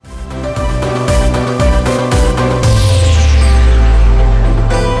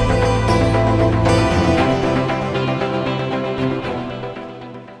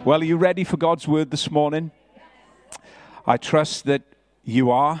Well, are you ready for God's word this morning? I trust that you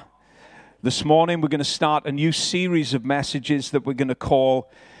are. This morning we're going to start a new series of messages that we're going to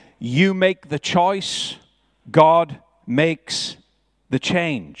call You Make the Choice, God Makes the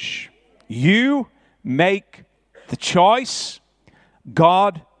Change. You make the choice,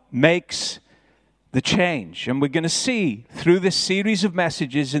 God makes the change. And we're going to see through this series of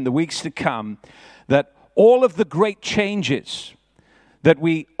messages in the weeks to come that all of the great changes that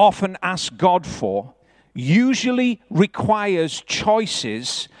we often ask God for usually requires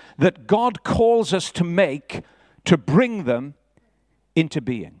choices that God calls us to make to bring them into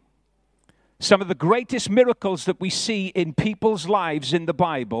being. Some of the greatest miracles that we see in people's lives in the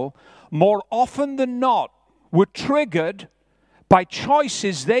Bible, more often than not, were triggered by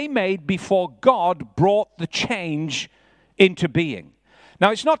choices they made before God brought the change into being. Now,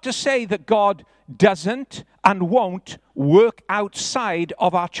 it's not to say that God doesn't and won't work outside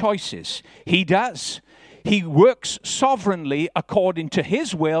of our choices. He does. He works sovereignly according to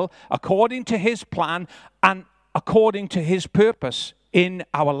His will, according to His plan, and according to His purpose in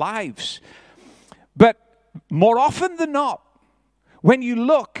our lives. But more often than not, when you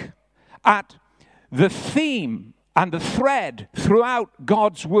look at the theme and the thread throughout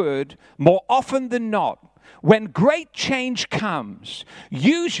God's word, more often than not, when great change comes,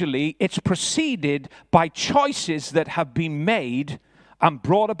 usually it's preceded by choices that have been made and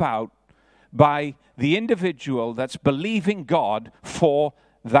brought about by the individual that's believing God for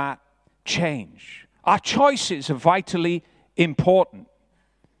that change. Our choices are vitally important.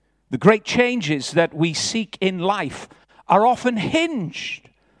 The great changes that we seek in life are often hinged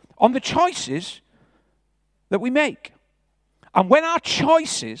on the choices that we make. And when our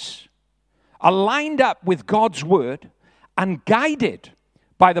choices are lined up with God's word and guided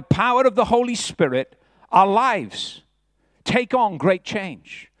by the power of the Holy Spirit, our lives take on great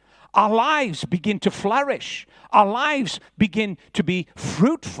change. Our lives begin to flourish. Our lives begin to be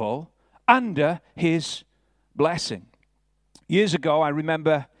fruitful under His blessing. Years ago, I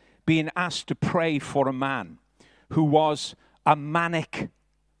remember being asked to pray for a man who was a manic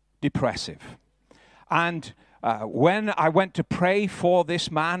depressive. And when I went to pray for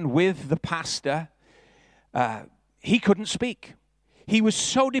this man with the pastor, he couldn't speak. He was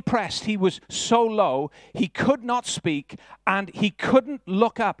so depressed. He was so low. He could not speak, and he couldn't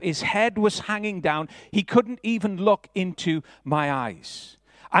look up. His head was hanging down. He couldn't even look into my eyes.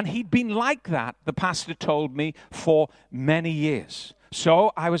 And he'd been like that, the pastor told me, for many years.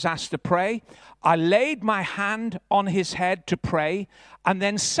 So I was asked to pray. I laid my hand on his head to pray, and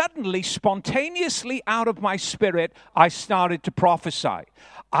then suddenly, spontaneously out of my spirit, I started to prophesy.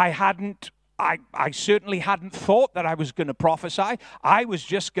 I certainly hadn't thought that I was going to prophesy. I was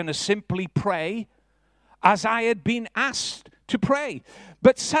just going to simply pray as I had been asked to pray.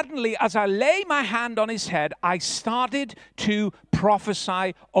 But suddenly, as I lay my hand on his head, I started to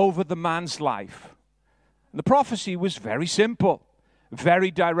prophesy over the man's life. The prophecy was very simple, very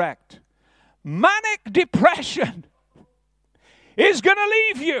direct. Manic depression is going to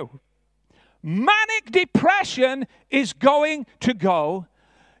leave you. Manic depression is going to go.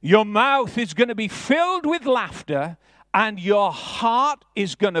 Your mouth is going to be filled with laughter, and your heart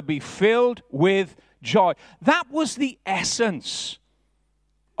is going to be filled with joy. That was the essence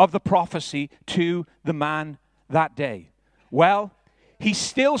of the prophecy to the man that day. Well, he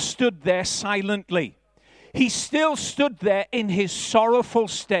still stood there silently. He still stood there in his sorrowful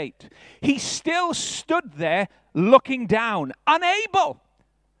state. He still stood there looking down, unable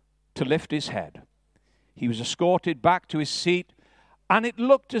to lift his head. He was escorted back to his seat, and it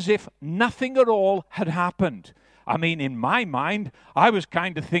looked as if nothing at all had happened. I mean, in my mind, I was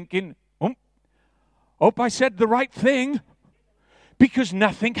kind of thinking, hope I said the right thing, because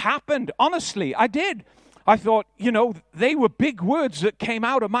nothing happened. Honestly, I did. I thought, they were big words that came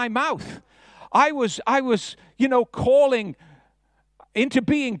out of my mouth. I was, calling into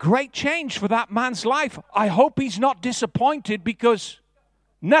being great change for that man's life. I hope he's not disappointed, because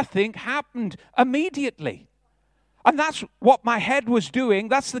nothing happened immediately. And that's what my head was doing.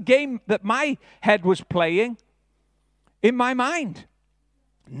 That's the game that my head was playing in my mind.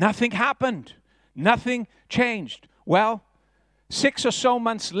 Nothing happened. Nothing changed. Well, 6 or so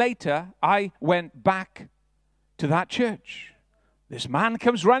months later, I went back to that church. This man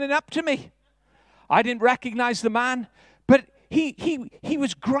comes running up to me. I didn't recognize the man, but he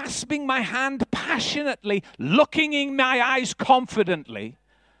was grasping my hand passionately, looking in my eyes confidently,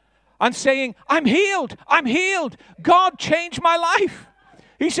 and saying, I'm healed. God changed my life.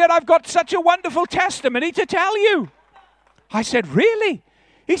 He said, I've got such a wonderful testimony to tell you. I said, really?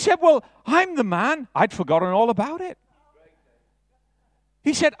 He said, well, I'm the man. I'd forgotten all about it.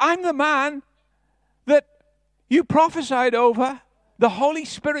 He said, I'm the man that you prophesied over, the Holy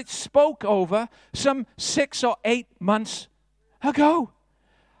Spirit spoke over some 6 or 8 months ago.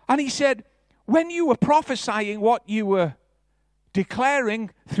 And he said, when you were prophesying what you were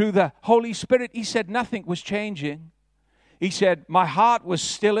declaring through the Holy Spirit, he said, nothing was changing. He said, my heart was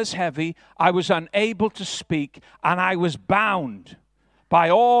still as heavy. I was unable to speak, and I was bound by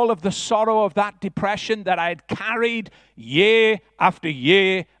all of the sorrow of that depression that I had carried year after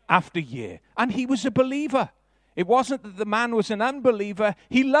year after year. And he was a believer. It wasn't that the man was an unbeliever.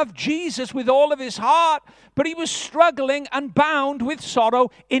 He loved Jesus with all of his heart, but he was struggling and bound with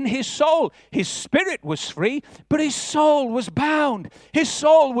sorrow in his soul. His spirit was free, but his soul was bound. His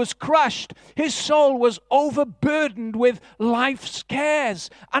soul was crushed. His soul was overburdened with life's cares,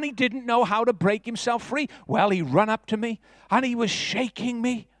 and he didn't know how to break himself free. Well, he ran up to me, and he was shaking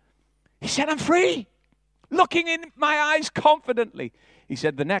me. He said, I'm free, looking in my eyes confidently. He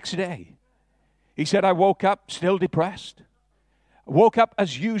said, the next day, he said, I woke up still depressed. Woke up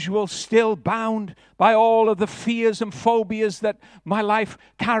as usual, still bound by all of the fears and phobias that my life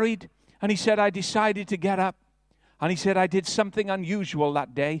carried. And he said, I decided to get up. And he said, I did something unusual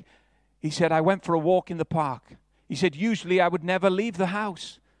that day. He said, I went for a walk in the park. He said, usually I would never leave the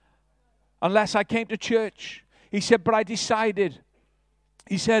house unless I came to church. He said, but I decided,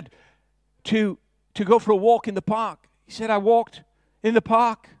 he said, to go for a walk in the park. He said, I walked in the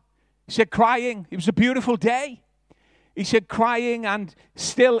park. He said, crying. It was a beautiful day. He said, crying and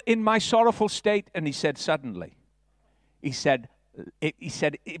still in my sorrowful state. And he said, suddenly, he said,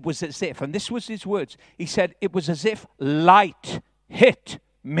 it was as if, and this was his words, he said, it was as if light hit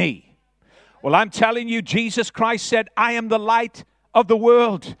me. Well, I'm telling you, Jesus Christ said, I am the light of the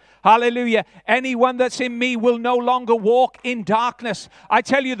world. Hallelujah. Anyone that's in me will no longer walk in darkness. I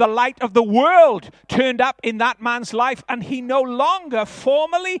tell you, the light of the world turned up in that man's life, and he no longer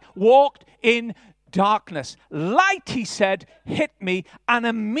formerly walked in darkness. Light, he said, hit me, and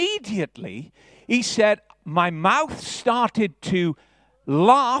immediately, he said, my mouth started to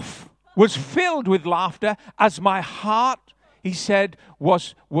laugh, was filled with laughter, as my heart, he said,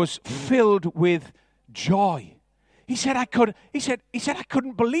 was filled with joy. He said, I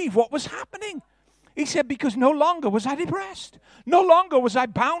couldn't believe what was happening. He said, because no longer was I depressed. No longer was I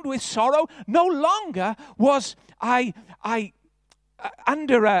bound with sorrow. No longer was I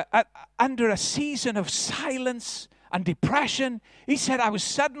under a season of silence and depression. He said, I was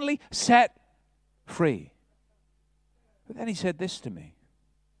suddenly set free. But then he said this to me.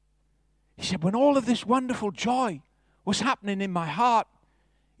 He said, when all of this wonderful joy was happening in my heart,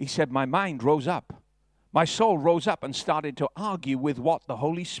 he said, my mind rose up. My soul rose up and started to argue with what the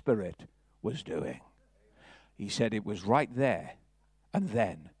Holy Spirit was doing. He said it was right there and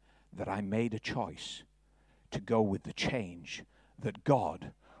then that I made a choice to go with the change that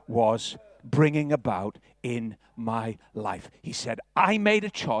God was bringing about in my life. He said, I made a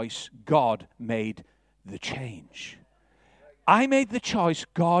choice, God made the change. I made the choice,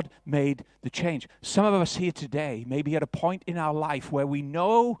 God made the change. Some of us here today may be at a point in our life where we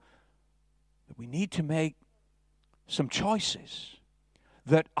know that we need to make some choices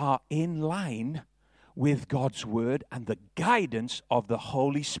that are in line with God's word and the guidance of the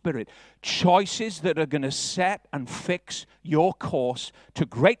Holy Spirit. Choices that are going to set and fix your course to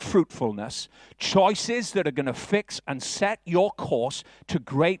great fruitfulness. Choices that are going to fix and set your course to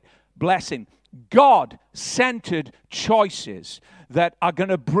great blessing. God-centered choices that are going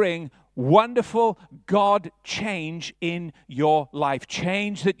to bring wonderful God change in your life.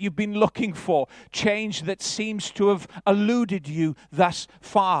 Change that you've been looking for. Change that seems to have eluded you thus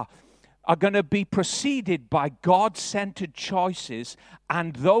far. Are going to be preceded by God-centered choices,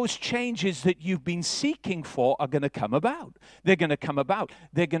 and those changes that you've been seeking for are going to come about. They're going to come about.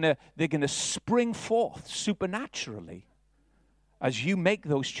 They're going to spring forth supernaturally as you make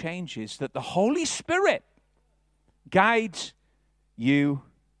those changes that the Holy Spirit guides you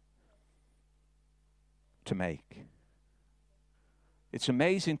to make. It's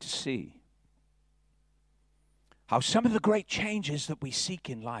amazing to see how some of the great changes that we seek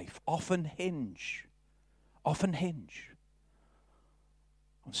in life often hinge on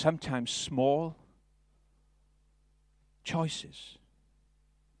sometimes small choices.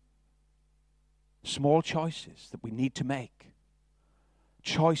 Small choices that we need to make.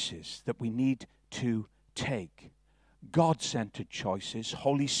 Choices that we need to take. God-centered choices,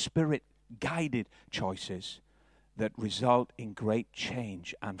 Holy Spirit-guided choices that result in great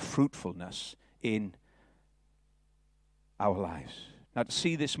change and fruitfulness in our lives. Now, to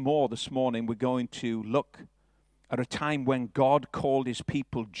see this more this morning, we're going to look at a time when God called his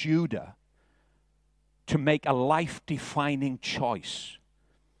people, Judah, to make a life-defining choice.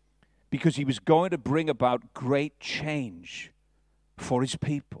 because he was going to bring about great change for his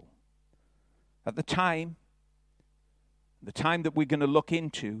people. At the time that we're going to look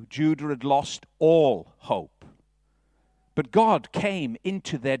into, Judah had lost all hope. But God came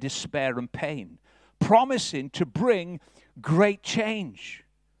into their despair and pain, promising to bring great change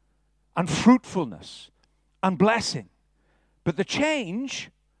and fruitfulness and blessing. But the change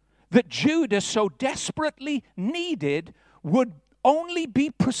that Judah so desperately needed would only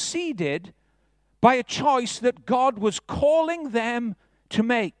be preceded by a choice that God was calling them to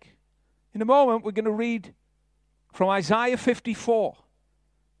make. In a moment, we're going to read from Isaiah 54.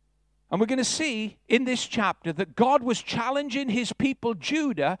 And we're going to see in this chapter that God was challenging his people,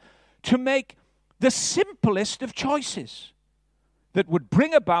 Judah, to make the simplest of choices that would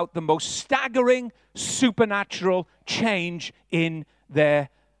bring about the most staggering supernatural change in their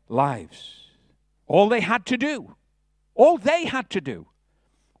lives. All they had to do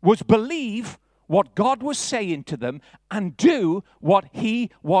was believe what God was saying to them and do what he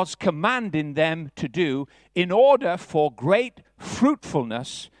was commanding them to do in order for great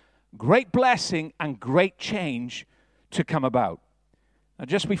fruitfulness, great blessing, and great change to come about. Now,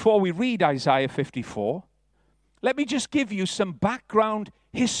 just before we read Isaiah 54, let me just give you some background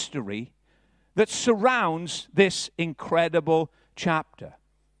history that surrounds this incredible chapter.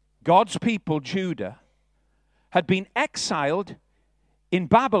 God's people, Judah, had been exiled in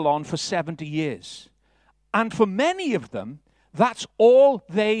Babylon for 70 years. And for many of them, that's all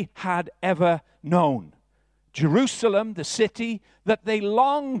they had ever known. Jerusalem, the city that they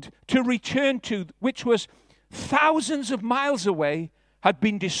longed to return to, which was thousands of miles away, had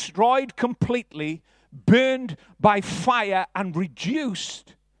been destroyed completely, burned by fire, and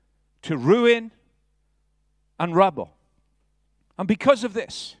reduced to ruin and rubble. And because of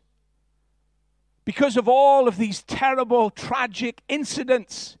this, because of all of these terrible, tragic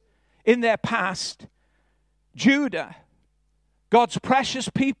incidents in their past, Judah, God's precious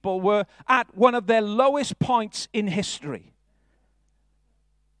people, were at one of their lowest points in history.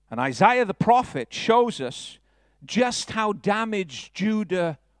 And Isaiah the prophet shows us just how damaged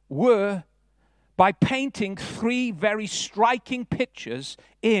Judah were by painting three very striking pictures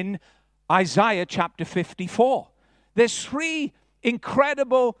in Isaiah chapter 54. There's three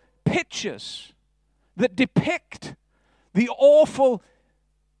incredible pictures that depict the awful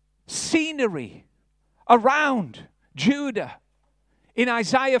scenery around Judah. In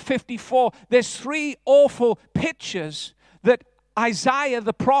Isaiah 54, there's three awful pictures that Isaiah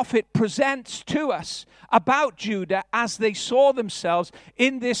the prophet presents to us about Judah as they saw themselves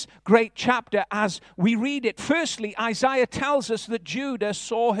in this great chapter as we read it. Firstly, Isaiah tells us that Judah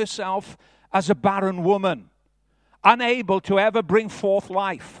saw herself as a barren woman, unable to ever bring forth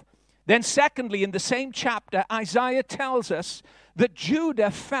life. Then secondly, in the same chapter, Isaiah tells us that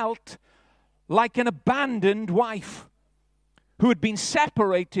Judah felt like an abandoned wife who had been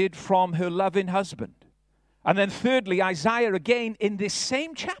separated from her loving husband. And then thirdly, Isaiah again in this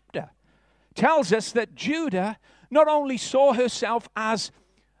same chapter tells us that Judah not only saw herself as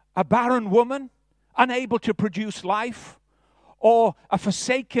a barren woman, unable to produce life, or a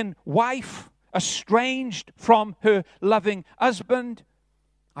forsaken wife, estranged from her loving husband.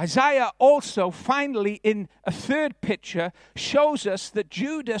 Isaiah also, finally, in a third picture, shows us that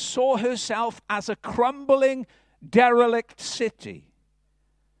Judah saw herself as a crumbling, derelict city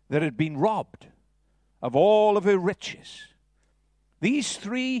that had been robbed of all of her riches. These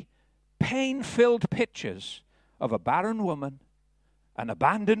three pain-filled pictures of a barren woman, an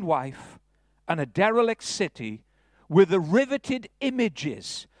abandoned wife, and a derelict city were the riveted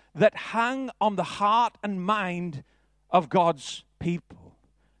images that hung on the heart and mind of God's people.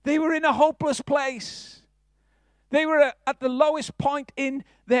 They were in a hopeless place. They were at the lowest point in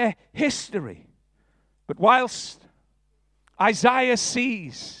their history. But whilst Isaiah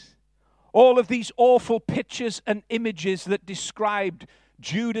sees all of these awful pictures and images that described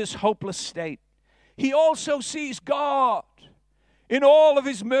Judah's hopeless state, he also sees God in all of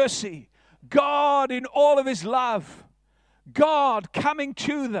his mercy, God in all of his love, God coming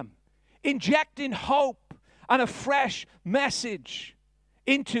to them, injecting hope and a fresh message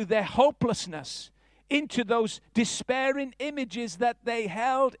into their hopelessness, into those despairing images that they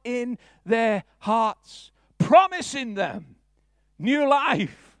held in their hearts, promising them new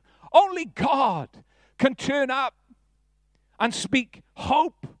life. Only God can turn up and speak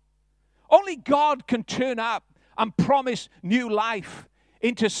hope. Only God can turn up and promise new life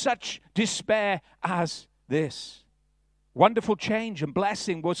into such despair as this. Wonderful change and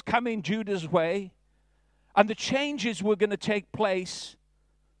blessing was coming Judah's way, and the changes were going to take place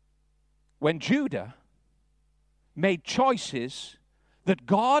when Judah made choices that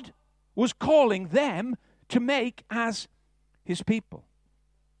God was calling them to make as his people.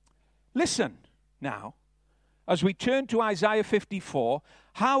 Listen now, as we turn to Isaiah 54,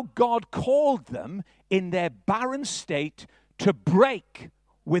 how God called them in their barren state to break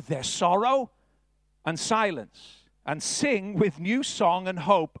with their sorrow and silence and sing with new song and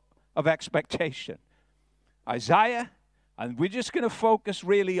hope of expectation. Isaiah, and we're just going to focus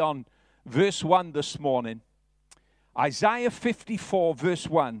really on verse 1 this morning. Isaiah 54 verse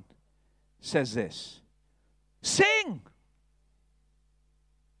 1 says this: sing.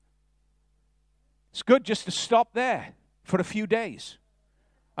 It's good just to stop there for a few days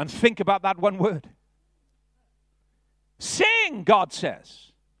and think about that one word. Sing, God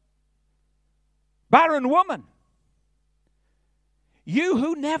says. Barren woman, you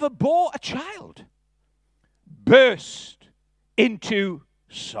who never bore a child, burst into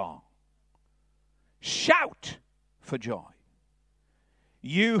song. Shout for joy.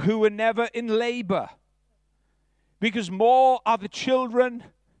 You who were never in labor, because more are the children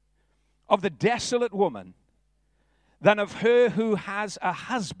of the desolate woman than of her who has a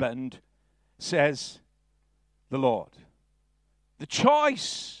husband, says the Lord. The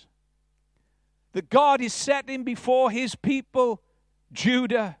choice that God is setting before his people,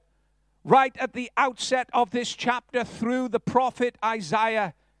 Judah, right at the outset of this chapter through the prophet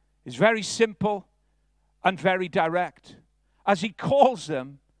Isaiah, is very simple and very direct, as he calls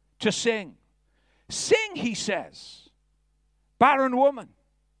them to sing. Sing, he says, barren woman.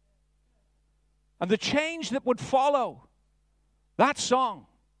 And the change that would follow that song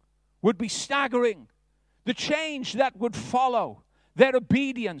would be staggering. The change that would follow their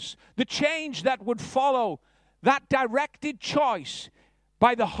obedience, the change that would follow that directed choice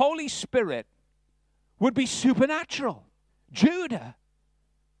by the Holy Spirit would be supernatural. Judah,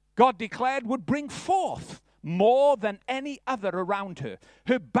 God declared, would bring forth more than any other around her.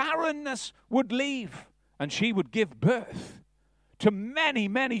 Her barrenness would leave, and she would give birth to many,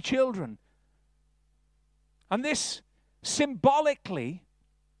 many children. And this symbolically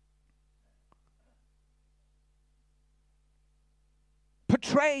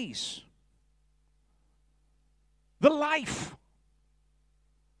portrays the life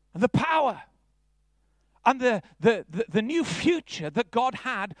and the power and the new future that God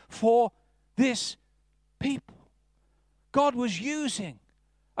had for this people. God was using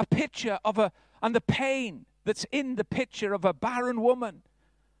a picture of and the pain that's in the picture of a barren woman.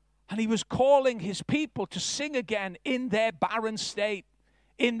 And he was calling his people to sing again in their barren state,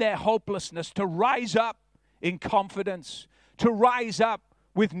 in their hopelessness, to rise up in confidence, to rise up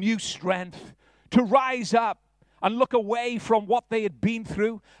with new strength, to rise up and look away from what they had been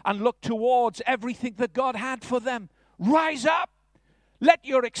through and look towards everything that God had for them. Rise up. Let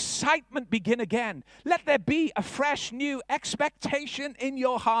your excitement begin again. Let there be a fresh new expectation in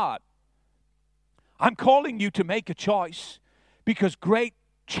your heart. I'm calling you to make a choice because great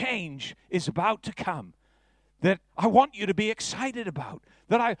change is about to come that I want you to be excited about,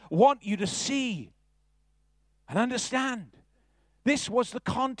 that I want you to see and understand. This was the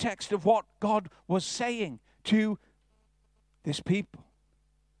context of what God was saying to this people.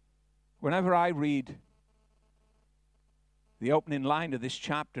 Whenever I read the opening line of this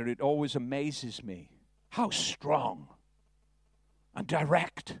chapter, it always amazes me how strong and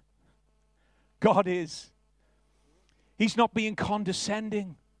direct God is. He's not being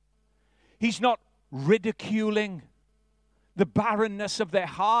condescending. He's not ridiculing the barrenness of their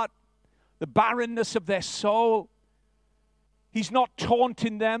heart, the barrenness of their soul. He's not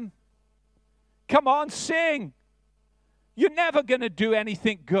taunting them. Come on, sing. You're never going to do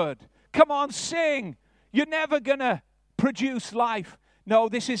anything good. Come on, sing. You're never going to produce life. No,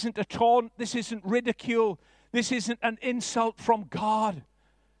 this isn't a taunt. This isn't ridicule. This isn't an insult from God.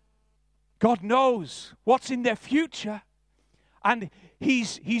 God knows what's in their future. And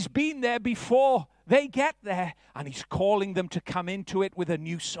he's been there before they get there. And he's calling them to come into it with a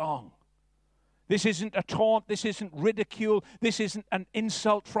new song. This isn't a taunt. This isn't ridicule. This isn't an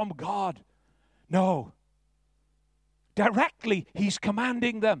insult from God. No. Directly, he's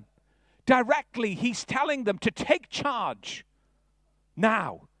commanding them. Directly, he's telling them to take charge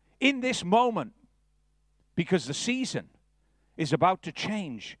now, in this moment, because the season is about to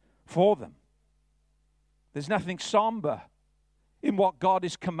change for them. There's nothing somber in what God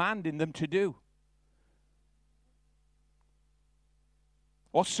is commanding them to do,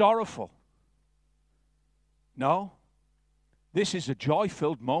 or sorrowful. No, this is a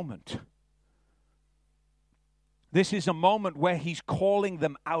joy-filled moment. This is a moment where he's calling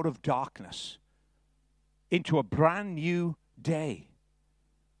them out of darkness into a brand new day.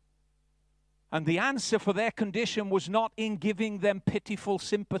 And the answer for their condition was not in giving them pitiful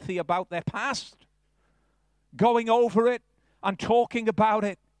sympathy about their past, going over it and talking about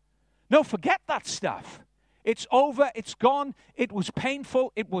it. No, forget that stuff. It's over, it's gone, it was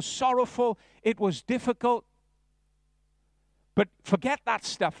painful, it was sorrowful, it was difficult. But forget that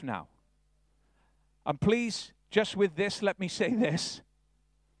stuff now. And please, just with this, let me say this.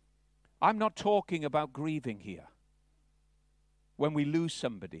 I'm not talking about grieving here when we lose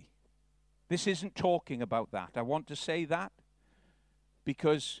somebody. This isn't talking about that. I want to say that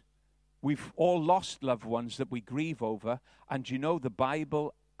because we've all lost loved ones that we grieve over, and you know the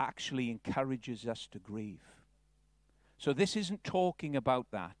Bible actually encourages us to grieve. So this isn't talking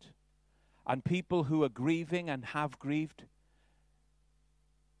about that. And people who are grieving and have grieved,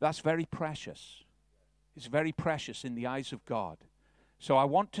 that's very precious. It's very precious in the eyes of God. So I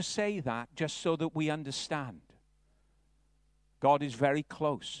want to say that just so that we understand. God is very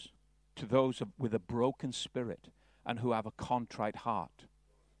close to those with a broken spirit and who have a contrite heart.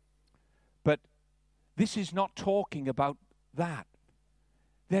 But this is not talking about that.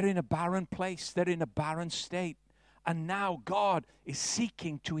 They're in a barren place. They're in a barren state. And now God is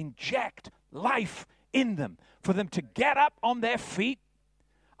seeking to inject life in them, for them to get up on their feet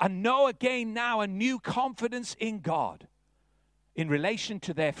and know again now a new confidence in God in relation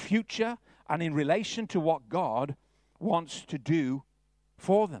to their future and in relation to what God wants to do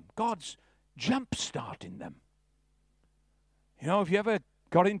for them. God's jump-starting them. You know, have you ever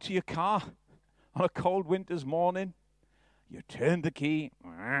got into your car on a cold winter's morning? You turn the key.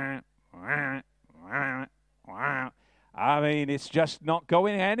 I mean, it's just not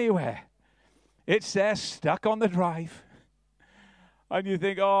going anywhere. It's there stuck on the drive. And you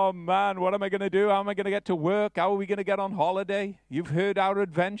think, oh man, what am I going to do? How am I going to get to work? How are we going to get on holiday? You've heard our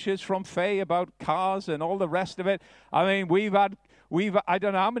adventures from Faye about cars and all the rest of it. I mean, I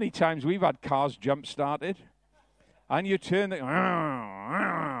don't know how many times we've had cars jump started. And you turn the,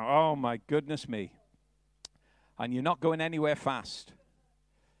 oh my goodness me. And you're not going anywhere fast.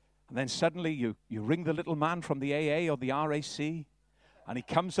 And then suddenly you ring the little man from the AA or the RAC, and he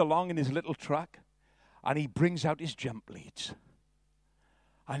comes along in his little truck, and he brings out his jump leads.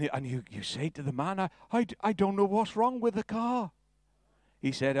 And you say to the man, I don't know what's wrong with the car.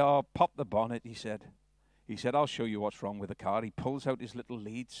 He said, oh, pop the bonnet, he said. He said, I'll show you what's wrong with the car. He pulls out his little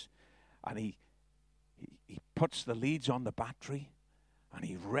leads, and he puts the leads on the battery, and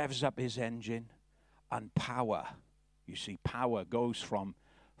he revs up his engine, and power, you see, power goes from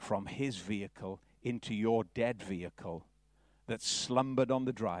his vehicle into your dead vehicle that slumbered on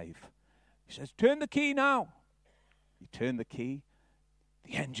the drive. He says, turn the key now. You turn the key.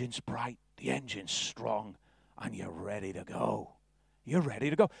 The engine's bright. The engine's strong. And you're ready to go. You're ready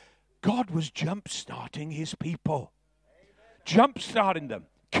to go. God was jump-starting his people. Jump-starting them.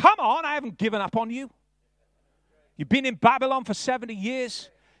 Come on, I haven't given up on you. You've been in Babylon for 70 years.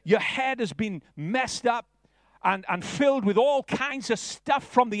 Your head has been messed up and filled with all kinds of stuff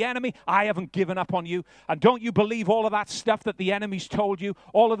from the enemy. I haven't given up on you. And don't you believe all of that stuff that the enemy's told you,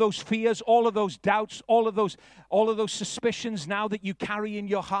 all of those fears, all of those doubts, all of those suspicions now that you carry in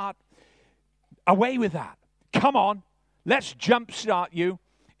your heart. Away with that. Come on, let's jumpstart you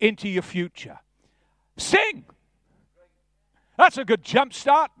into your future. Sing. That's a good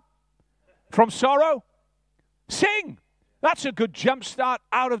jumpstart from sorrow. Sing. That's a good jumpstart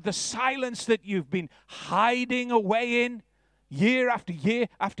out of the silence that you've been hiding away in year after year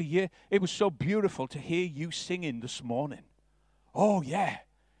after year. It was so beautiful to hear you singing this morning. Oh, yeah.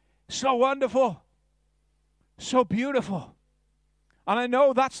 So wonderful. So beautiful. And I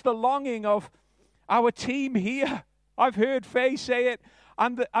know that's the longing of our team here. I've heard Faye say it,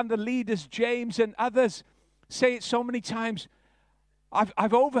 and the leaders, James and others, say it so many times.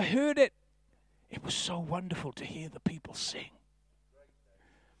 I've overheard it. It was so wonderful to hear the people sing.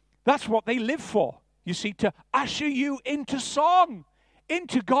 That's what they live for. You see, to usher you into song,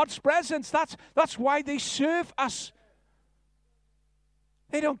 into God's presence. That's why they serve us.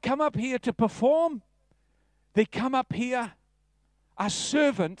 They don't come up here to perform. They come up here as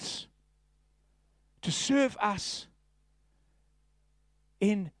servants to serve us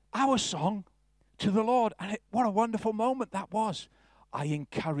in our song to the Lord. And what a wonderful moment that was. I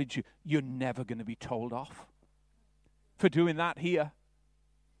encourage you, you're never going to be told off for doing that here.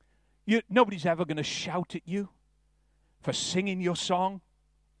 Nobody's ever going to shout at you for singing your song.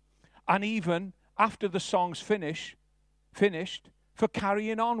 And even after the song's finished, for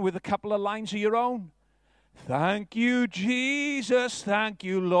carrying on with a couple of lines of your own. Thank you, Jesus. Thank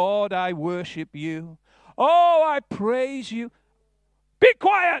you, Lord. I worship you. Oh, I praise you. Be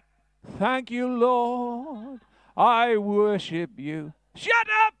quiet. Thank you, Lord. I worship you. Shut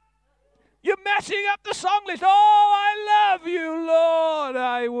up! You're messing up the song list. Oh, I love you, Lord.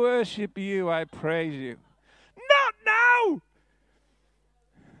 I worship you. I praise you. Not now.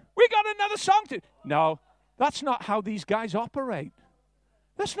 We got another song to... No, that's not how these guys operate.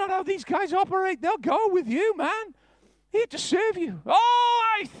 That's not how these guys operate. They'll go with you, man. Here to serve you. Oh,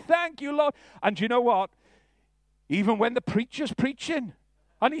 I thank you, Lord. And you know what? Even when the preacher's preaching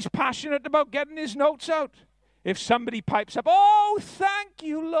and he's passionate about getting his notes out, if somebody pipes up, oh, thank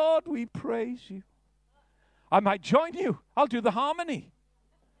you, Lord, we praise you. I might join you. I'll do the harmony.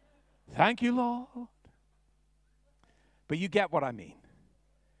 Thank you, Lord. But you get what I mean.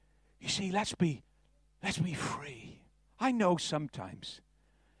 You see, let's be free. I know sometimes,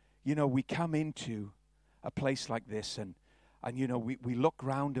 we come into a place like this and we look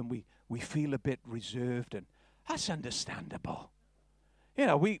around and we feel a bit reserved, and that's understandable.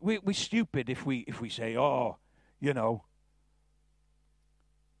 We're stupid if we say, that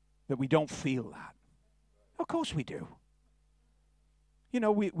we don't feel that. Of course we do.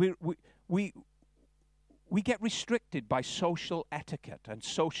 We get restricted by social etiquette and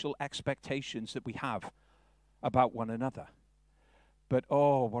social expectations that we have about one another. But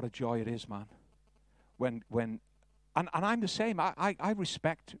oh, what a joy it is, man. And I'm the same. I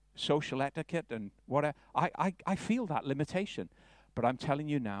respect social etiquette and whatever. I feel that limitation. But I'm telling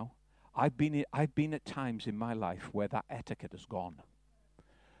you now, I've been at times in my life where that etiquette has gone,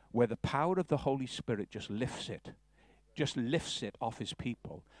 where the power of the Holy Spirit just lifts it off his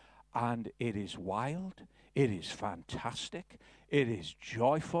people. And it is wild, it is fantastic, it is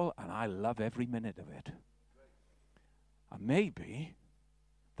joyful, and I love every minute of it. And maybe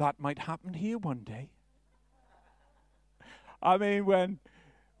that might happen here one day. I mean,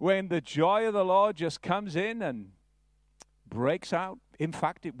 when the joy of the Lord just comes in and breaks out, in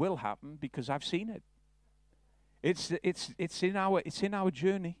fact, it will happen because I've seen it. It's in our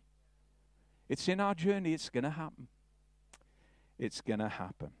journey. It's in our journey. It's going to happen. It's going to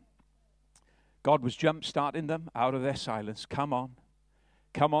happen. God was jump-starting them out of their silence. Come on.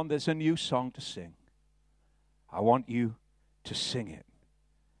 Come on, there's a new song to sing. I want you to sing it.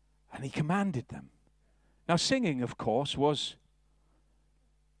 And he commanded them. Now, singing, of course, was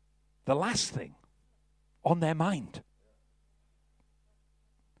the last thing on their mind.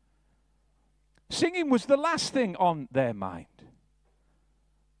 Singing was the last thing on their mind.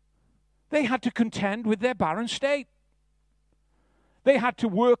 They had to contend with their barren state. They had to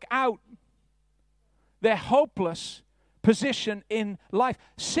work out their hopeless position in life.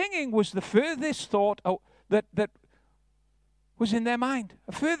 Singing was the furthest thought that was in their mind,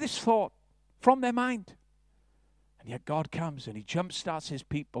 a furthest thought from their mind. And yet God comes and he jumpstarts his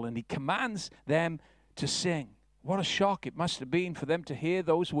people and he commands them to sing. What a shock it must have been for them to hear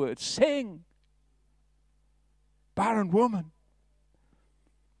those words. Sing, barren woman.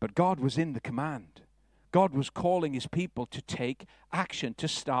 But God was in the command. God was calling his people to take action, to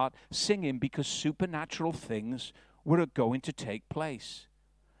start singing, because supernatural things were going to take place.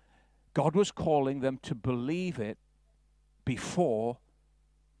 God was calling them to believe it before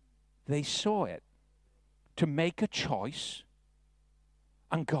they saw it, to make a choice,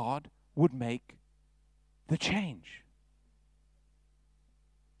 and God would make the change.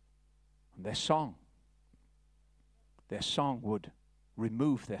 And their song would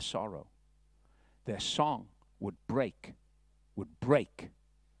remove their sorrow. Their song would break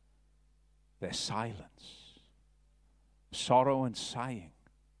their silence. Sorrow and sighing,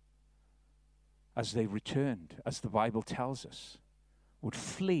 as they returned, as the Bible tells us, would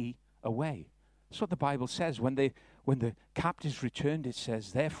flee away. That's what the Bible says. When the captives returned, it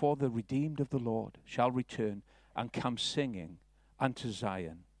says, therefore the redeemed of the Lord shall return and come singing unto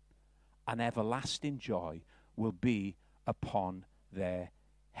Zion. An everlasting joy will be upon their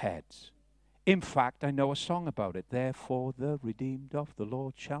heads. In fact, I know a song about it. Therefore the redeemed of the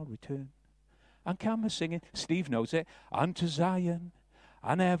Lord shall return and come singing. Steve knows it. Unto Zion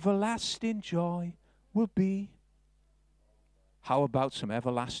an everlasting joy will be. How about some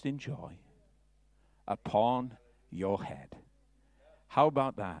everlasting joy upon your head? How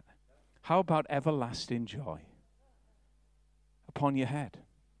about that? How about everlasting joy upon your head?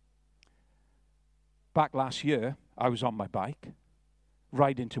 Back last year, I was on my bike,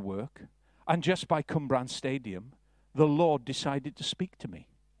 riding to work, and just by Cumbrian Stadium, the Lord decided to speak to me.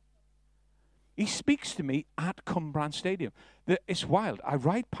 He speaks to me at Cumbrian Stadium. It's wild. I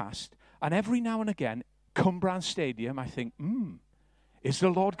ride past, and every now and again, Cumbrian Stadium, I think, is the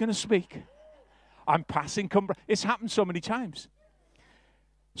Lord going to speak? I'm passing Cumbrian. It's happened so many times.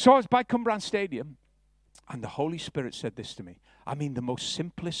 So I was by Cumbrian Stadium, and the Holy Spirit said this to me. I mean, the most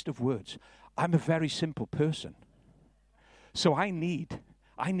simplest of words. I'm a very simple person. So I need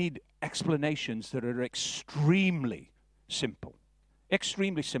explanations that are extremely simple.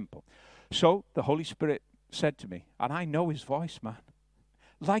 Extremely simple. So the Holy Spirit said to me, and I know his voice, man,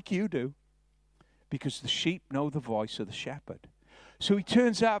 like you do, because the sheep know the voice of the shepherd. So he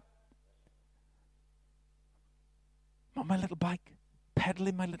turns up on my little bike,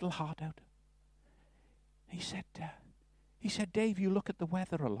 pedaling my little heart out. He said, Dave, you look at the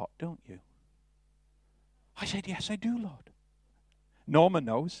weather a lot, don't you? I said, yes, I do, Lord. Norman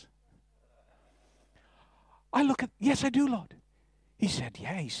knows. Yes, I do, Lord. He said,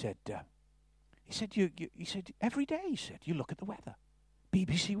 yeah, he said, every day, he said, you look at the weather,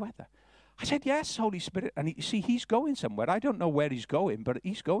 BBC weather. I said, yes, Holy Spirit. And he's going somewhere. I don't know where he's going, but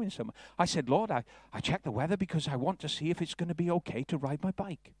he's going somewhere. I said, Lord, I check the weather because I want to see if it's going to be okay to ride my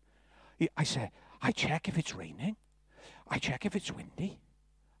bike. I said, I check if it's raining. I check if it's windy.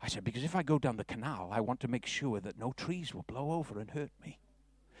 I said, because if I go down the canal, I want to make sure that no trees will blow over and hurt me.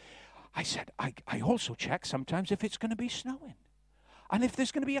 I said, I also check sometimes if it's going to be snowing and if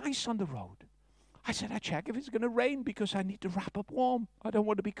there's going to be ice on the road. I said, I check if it's going to rain because I need to wrap up warm. I don't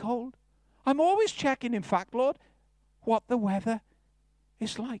want to be cold. I'm always checking, in fact, Lord, what the weather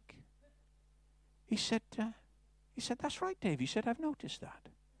is like. He said, that's right, Dave. He said, I've noticed that.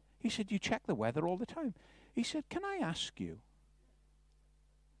 He said, you check the weather all the time. He said, can I ask you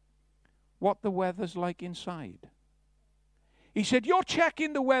what the weather's like inside? He said, you're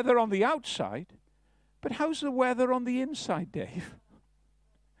checking the weather on the outside, but how's the weather on the inside, Dave?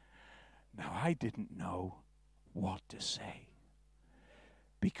 Now, I didn't know what to say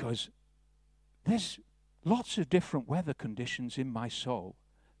because there's lots of different weather conditions in my soul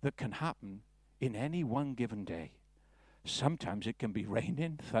that can happen in any one given day. Sometimes it can be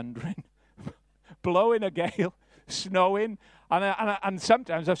raining, thundering, blowing a gale, snowing, and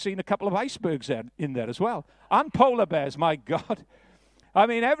sometimes I've seen a couple of icebergs in there as well. And polar bears, my God. I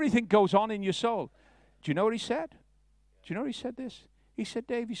mean, everything goes on in your soul. Do you know what he said? Do you know what he said this? He said,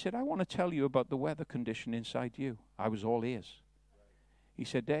 Dave, he said, I want to tell you about the weather condition inside you. I was all ears. He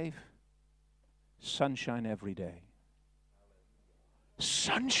said, Dave, sunshine every day.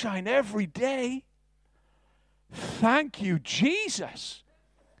 Sunshine every day? Thank you, Jesus.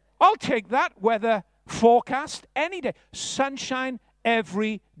 I'll take that weather forecast any day. Sunshine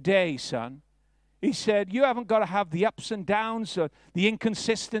every day, son. He said, you haven't got to have the ups and downs, the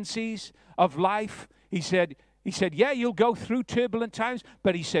inconsistencies of life. He said, yeah, you'll go through turbulent times,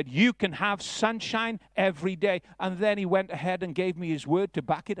 but he said, you can have sunshine every day. And then he went ahead and gave me his word to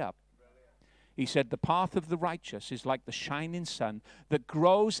back it up. He said, the path of the righteous is like the shining sun that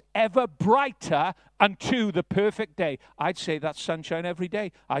grows ever brighter unto the perfect day. I'd say that's sunshine every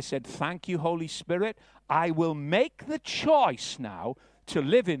day. I said, thank you, Holy Spirit. I will make the choice now to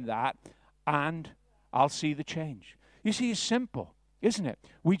live in that, and I'll see the change. You see, it's simple, isn't it?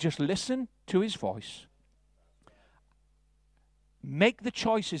 We just listen to his voice, make the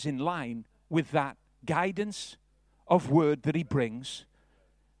choices in line with that guidance of word that he brings,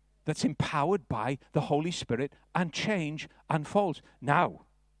 that's empowered by the Holy Spirit, and change unfolds. Now,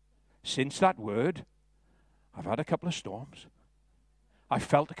 since that word, I've had a couple of storms. I've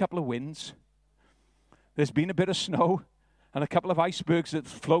felt a couple of winds. There's been a bit of snow and a couple of icebergs that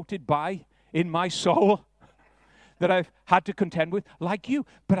floated by in my soul that I've had to contend with, like you.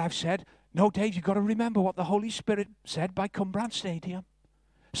 But I've said, no, Dave, you've got to remember what the Holy Spirit said by Cumbrian Stadium.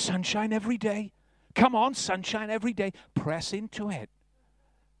 Sunshine every day. Come on, sunshine every day. Press into it.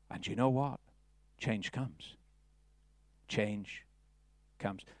 And you know what? Change comes. Change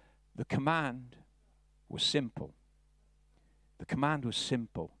comes. The command was simple. The command was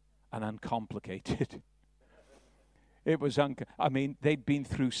simple and uncomplicated. It was, they'd been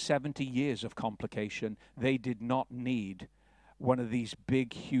through 70 years of complication. They did not need one of these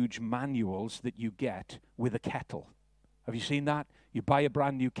big, huge manuals that you get with a kettle. Have you seen that? You buy a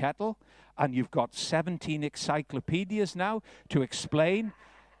brand new kettle, and you've got 17 encyclopedias now to explain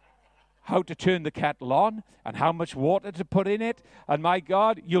how to turn the kettle on and how much water to put in it. And my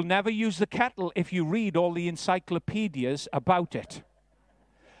God, you'll never use the kettle if you read all the encyclopedias about it.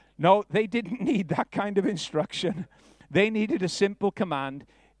 No, they didn't need that kind of instruction. They needed a simple command.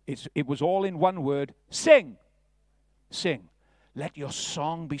 It was all in one word. Sing. Sing. Let your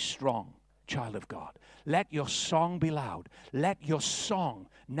song be strong, child of God. Let your song be loud. Let your song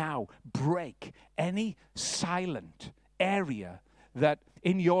now break any silent area that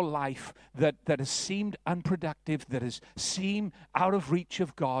in your life that has seemed unproductive, that has seemed out of reach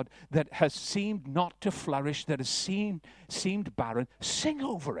of God, that has seemed not to flourish, that has seemed barren. Sing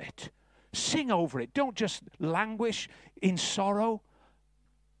over it. Sing over it. Don't just languish in sorrow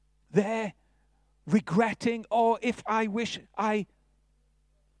there, regretting, oh, if I wish I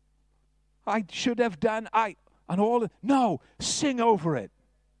I should have done, no, sing over it.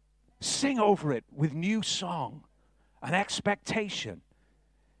 Sing over it with new song and expectation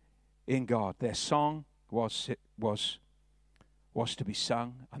in God. Their song was to be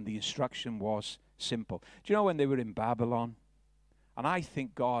sung, and the instruction was simple. Do you know when they were in Babylon? And I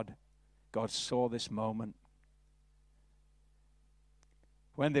think God saw this moment.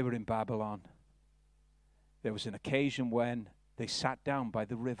 When they were in Babylon, there was an occasion when they sat down by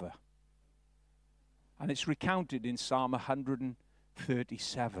the river. And it's recounted in Psalm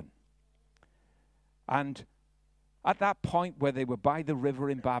 137. And at that point where they were by the river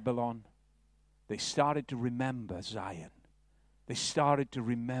in Babylon, they started to remember Zion. They started to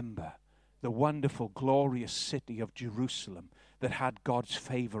remember the wonderful, glorious city of Jerusalem that had God's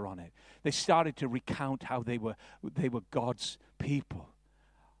favor on it. They started to recount how they were God's people.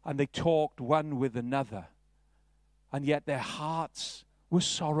 And they talked one with another. And yet their hearts were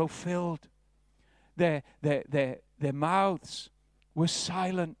sorrow-filled. Their mouths were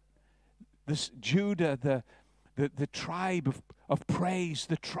silent. Judah, the tribe of praise,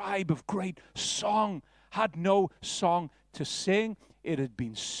 the tribe of great song, had no song to sing. It had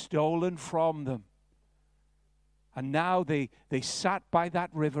been stolen from them. And now they sat by that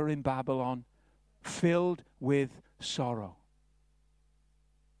river in Babylon, filled with sorrow.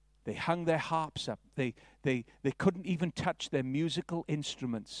 They hung their harps up. They couldn't even touch their musical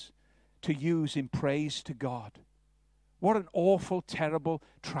instruments to use in praise to God. What an awful, terrible,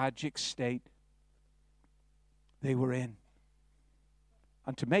 tragic state they were in.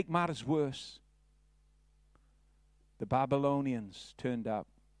 And to make matters worse, the Babylonians turned up.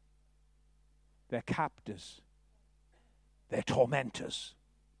 Their captors, their tormentors.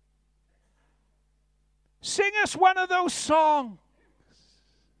 Sing us one of those songs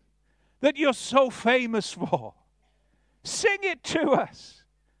that you're so famous for. Sing it to us.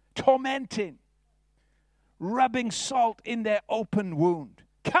 Tormenting, rubbing salt in their open wound.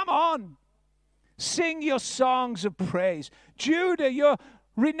 Come on. Sing your songs of praise. Judah, you're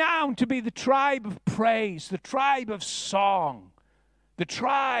renowned to be the tribe of praise, the tribe of song, the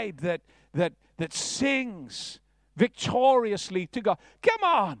tribe that sings victoriously to God. Come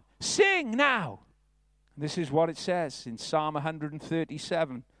on, sing now. This is what it says in Psalm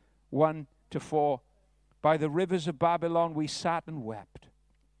 137, 1-4. By the rivers of Babylon we sat and wept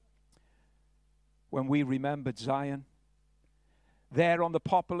when we remembered Zion. There on the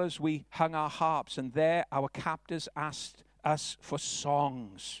poplars we hung our harps, and there our captors asked us for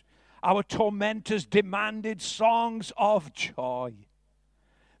songs. Our tormentors demanded songs of joy.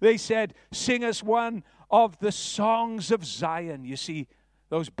 They said, sing us one of the songs of Zion. You see,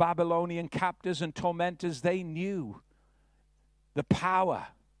 those Babylonian captors and tormentors, they knew the power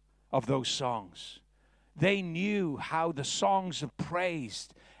of those songs. They knew how the songs of praise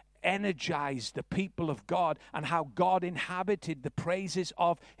energized the people of God and how God inhabited the praises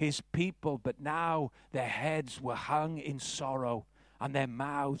of his people. But now their heads were hung in sorrow and their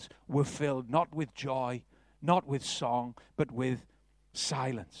mouths were filled not with joy, not with song, but with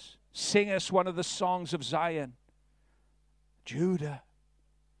silence. Sing us one of the songs of Zion. Judah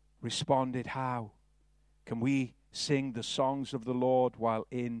responded, how can we sing the songs of the Lord while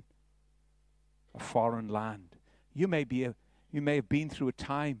in a foreign land? You may have been through a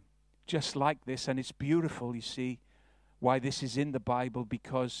time just like this, and it's beautiful, you see, why this is in the Bible,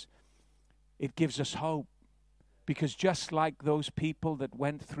 because it gives us hope. Because just like those people that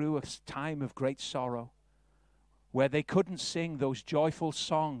went through a time of great sorrow, where they couldn't sing those joyful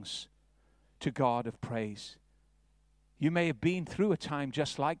songs to God of praise, you may have been through a time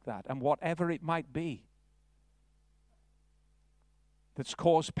just like that, and whatever it might be that's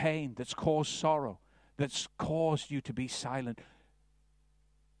caused pain, that's caused sorrow, that's caused you to be silent,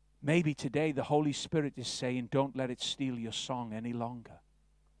 maybe today the Holy Spirit is saying, don't let it steal your song any longer.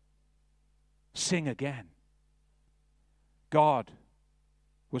 Sing again. God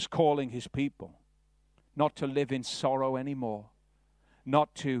was calling his people not to live in sorrow anymore,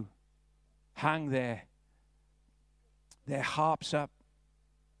 not to hang their harps up,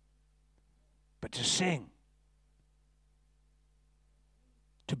 but to sing,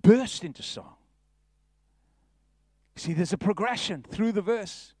 to burst into song. See, there's a progression through the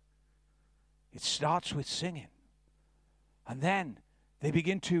verse. It starts with singing. And then they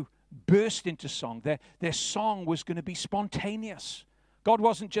begin to burst into song. Their song was going to be spontaneous. God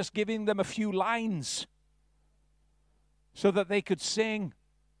wasn't just giving them a few lines so that they could sing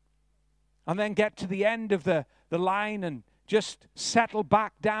and then get to the end of the line and just settle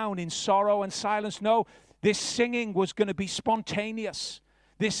back down in sorrow and silence. No, this singing was going to be spontaneous.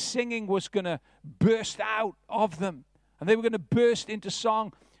 This singing was going to burst out of them. And they were going to burst into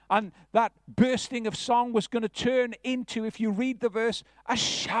song. And that bursting of song was going to turn into, if you read the verse, a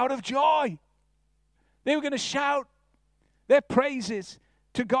shout of joy. They were going to shout their praises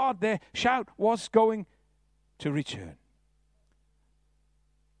to God. Their shout was going to return.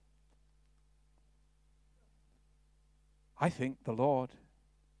 I think the Lord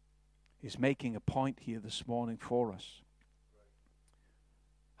is making a point here this morning for us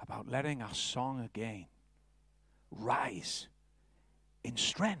about letting our song again rise in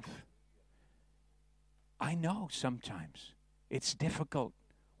strength. I know sometimes it's difficult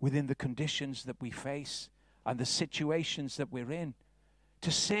within the conditions that we face and the situations that we're in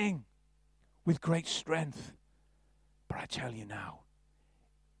to sing with great strength. But I tell you now,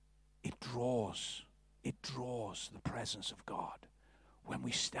 it draws the presence of God when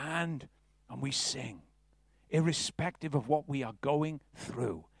we stand and we sing, irrespective of what we are going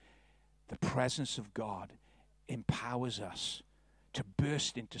through. The presence of God empowers us to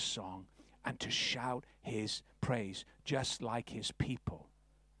burst into song and to shout his praise, just like his people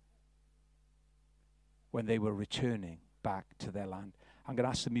when they were returning back to their land. I'm going to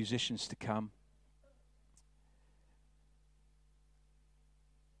ask the musicians to come.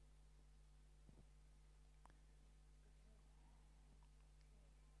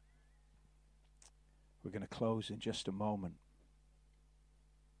 We're going to close in just a moment.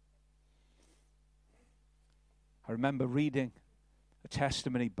 I remember reading a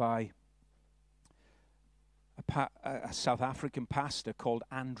testimony by a South African pastor called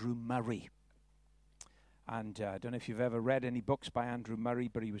Andrew Murray. And I don't know if you've ever read any books by Andrew Murray,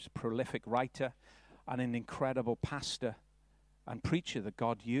 but he was a prolific writer and an incredible pastor and preacher that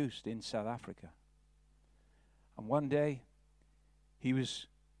God used in South Africa. And one day, he was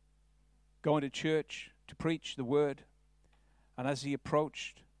going to church to preach the word, and as he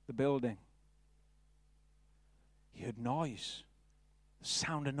approached the building, he heard noise, the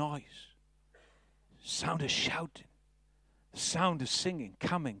sound of noise, sound of shouting, the sound of singing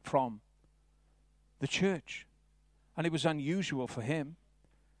coming from the church. And it was unusual for him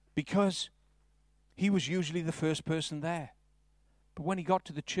because he was usually the first person there. But when he got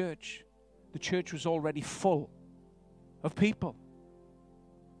to the church was already full of people.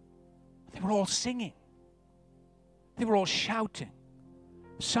 They were all singing. They were all shouting.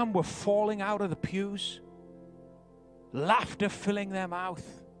 Some were falling out of the pews, laughter filling their mouth.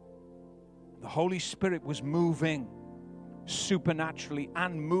 The Holy Spirit was moving supernaturally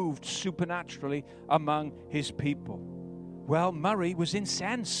and moved supernaturally among his people. Well, Murray was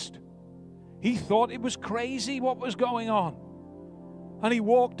incensed. He thought it was crazy what was going on. And he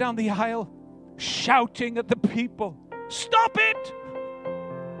walked down the aisle shouting at the people, "Stop it!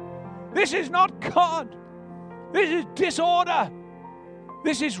 This is not God. This is disorder.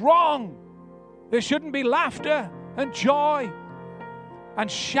 This is wrong. There shouldn't be laughter and joy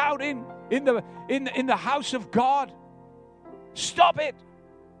and shouting in the house of God. Stop it!"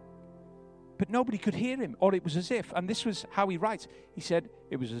 But nobody could hear him, or it was as if, and this was how he writes, he said,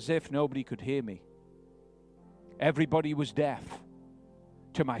 it was as if nobody could hear me. Everybody was deaf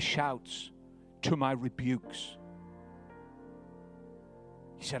to my shouts, to my rebukes.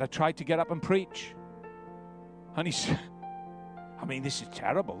 He said, I tried to get up and preach. And he said, I mean, this is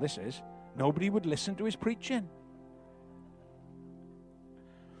terrible, this is. Nobody would listen to his preaching.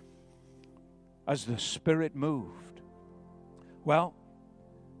 As the Spirit moved. Well,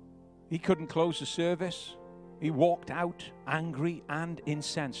 he couldn't close the service. He walked out angry and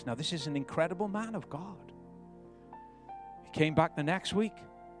incensed. Now, this is an incredible man of God. He came back the next week,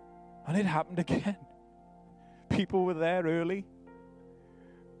 and it happened again. People were there early.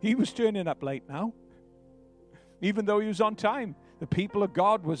 He was turning up late now. Even though he was on time, the people of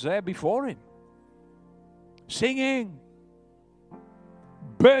God was there before him. Singing,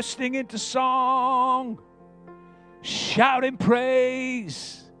 bursting into song, shouting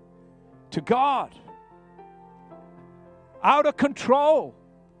praise to God. Out of control,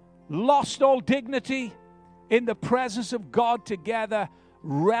 lost all dignity in the presence of God together,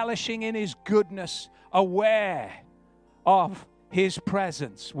 relishing in his goodness, aware of his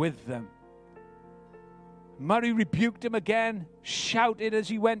presence with them. Murray rebuked him again, shouted as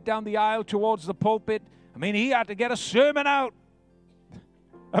he went down the aisle towards the pulpit. I mean, he had to get a sermon out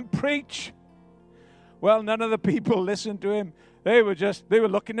and preach. Well, none of the people listened to him. They were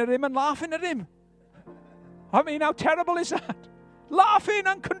looking at him and laughing at him. I mean, how terrible is that? Laughing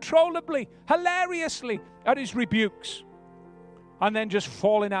uncontrollably, hilariously at his rebukes. And then just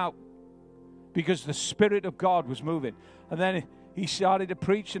falling out because the Spirit of God was moving. And then he started to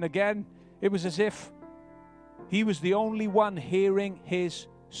preach, and again, it was as if he was the only one hearing his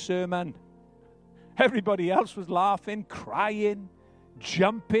sermon. Everybody else was laughing, crying,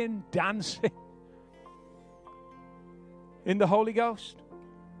 jumping, dancing in the Holy Ghost.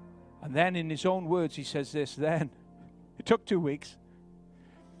 And then in his own words, he says this, then, it took 2 weeks.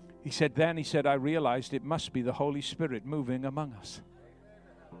 He said, I realized it must be the Holy Spirit moving among us.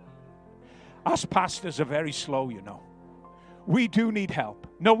 Us pastors are very slow, you know. We do need help.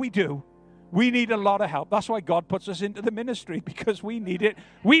 No, we do. We need a lot of help. That's why God puts us into the ministry, because we need it.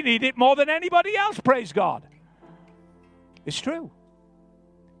 We need it more than anybody else, praise God. It's true.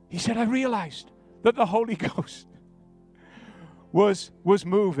 He said, I realized that the Holy Ghost was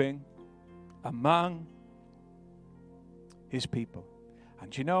moving among his people.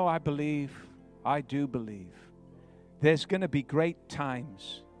 And you know, I do believe, there's going to be great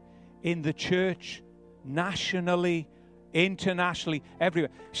times in the church, nationally, internationally, everywhere.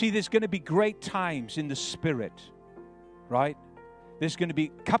 See, there's going to be great times in the Spirit, right? There's going to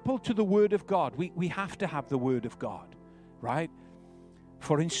be, coupled to the Word of God, we have to have the Word of God, right?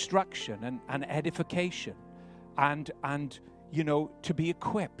 For instruction and edification and you know, to be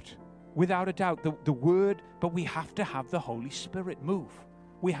equipped. Without a doubt, the Word, but we have to have the Holy Spirit move.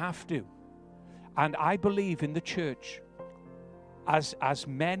 We have to. And I believe in the church, as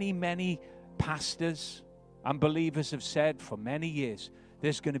many pastors and believers have said for many years,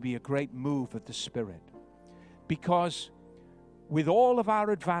 there's going to be a great move of the Spirit. Because with all of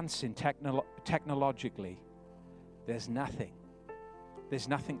our advancing technologically, there's nothing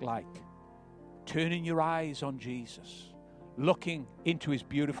like turning your eyes on Jesus, looking into his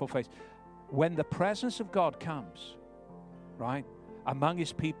beautiful face. When the presence of God comes, right, among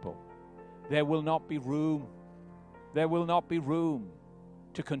his people, there will not be room. There will not be room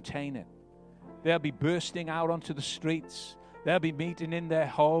to contain it. They'll be bursting out onto the streets. They'll be meeting in their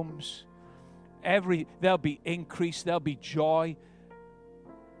homes. There'll be increase. There'll be joy.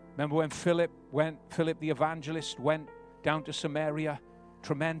 Remember when Philip the evangelist went down to Samaria?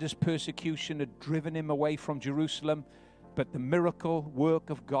 Tremendous persecution had driven him away from Jerusalem. But the miracle work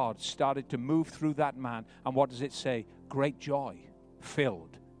of God started to move through that man. And what does it say? Great joy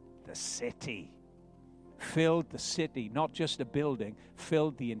filled the city. Filled the city, not just a building,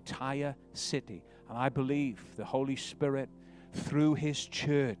 filled the entire city. And I believe the Holy Spirit, through his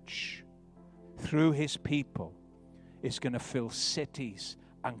church, through his people, is going to fill cities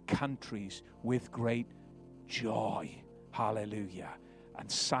and countries with great joy. Hallelujah. And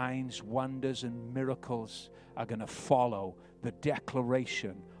signs, wonders, and miracles are going to follow the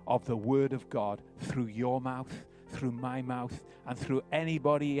declaration of the Word of God through your mouth, through my mouth, and through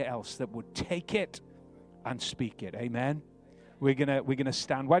anybody else that would take it and speak it. Amen. We're gonna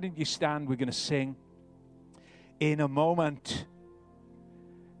stand. Why don't you stand? We're gonna sing in a moment.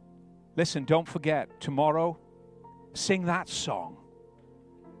 Listen, don't forget, tomorrow, sing that song.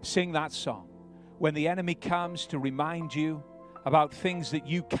 Sing that song. When the enemy comes to remind you about things that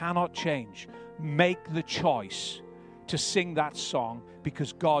you cannot change, make the choice to sing that song,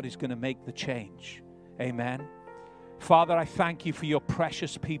 because God is going to make the change. Amen. Father, I thank you for your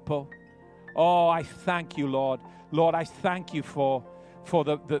precious people. Oh, I thank you, Lord. Lord, I thank you for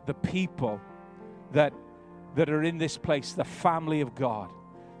the people that are in this place, the family of God.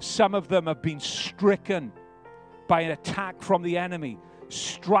 Some of them have been stricken by an attack from the enemy,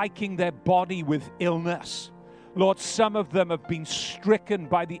 striking their body with illness. Lord, some of them have been stricken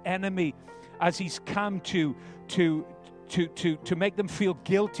by the enemy as he's come to make them feel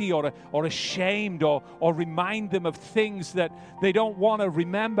guilty or ashamed or remind them of things that they don't want to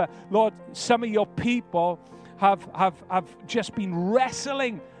remember. Lord, some of your people have just been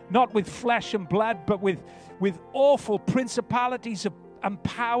wrestling, not with flesh and blood, but with awful principalities and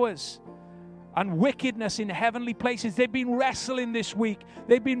powers and wickedness in heavenly places. They've been wrestling this week.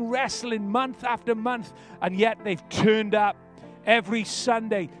 They've been wrestling month after month, and yet they've turned up every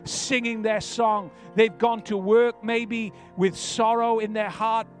Sunday singing their song. They've gone to work maybe with sorrow in their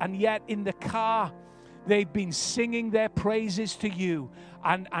heart, and yet in the car they've been singing their praises to you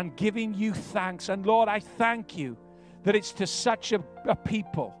and giving you thanks. And Lord, I thank you that it's to such a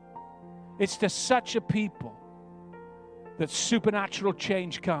people, it's to such a people that supernatural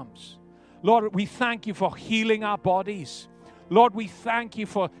change comes. Lord, we thank you for healing our bodies. Lord, we thank you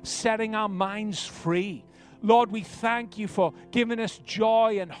for setting our minds free. Lord, we thank you for giving us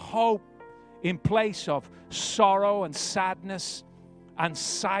joy and hope in place of sorrow and sadness and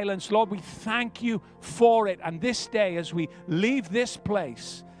silence. Lord, we thank you for it. And this day, as we leave this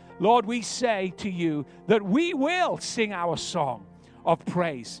place, Lord, we say to you that we will sing our song of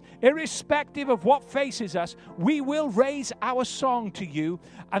praise. Irrespective of what faces us, we will raise our song to you,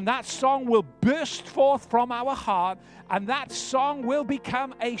 and that song will burst forth from our heart, and that song will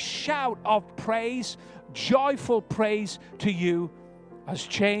become a shout of praise, joyful praise to you As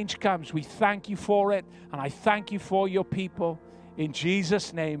change comes, we thank you for it, and I thank you for your people in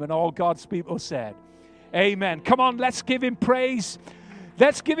Jesus' name. And all God's people said, amen. Come on, let's give him praise.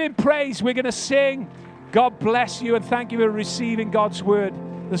 Let's give him praise. We're going to sing. God bless you, and thank you for receiving God's word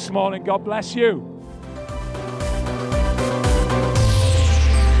this morning. God bless you.